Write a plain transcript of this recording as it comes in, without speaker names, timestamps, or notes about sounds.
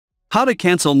How to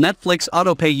cancel Netflix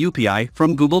Autopay UPI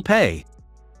from Google Pay.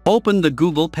 Open the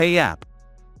Google Pay app.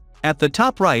 At the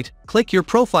top right, click your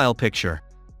profile picture.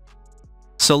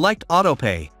 Select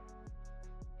Autopay.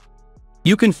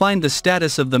 You can find the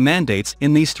status of the mandates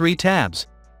in these three tabs.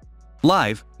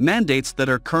 Live, mandates that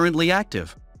are currently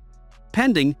active.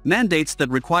 Pending, mandates that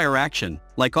require action,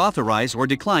 like authorize or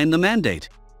decline the mandate.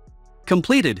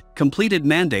 Completed, completed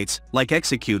mandates, like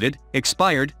executed,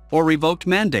 expired, or revoked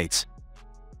mandates.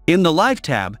 In the Live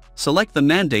tab, select the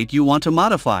mandate you want to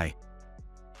modify.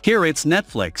 Here it's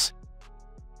Netflix.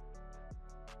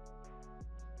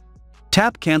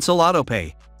 Tap Cancel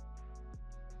Autopay.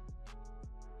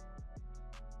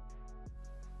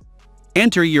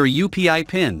 Enter your UPI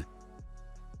PIN.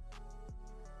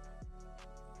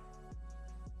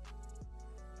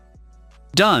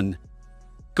 Done.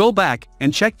 Go back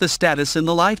and check the status in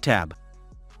the Live tab.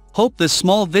 Hope this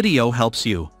small video helps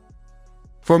you.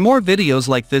 For more videos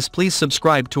like this, please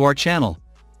subscribe to our channel.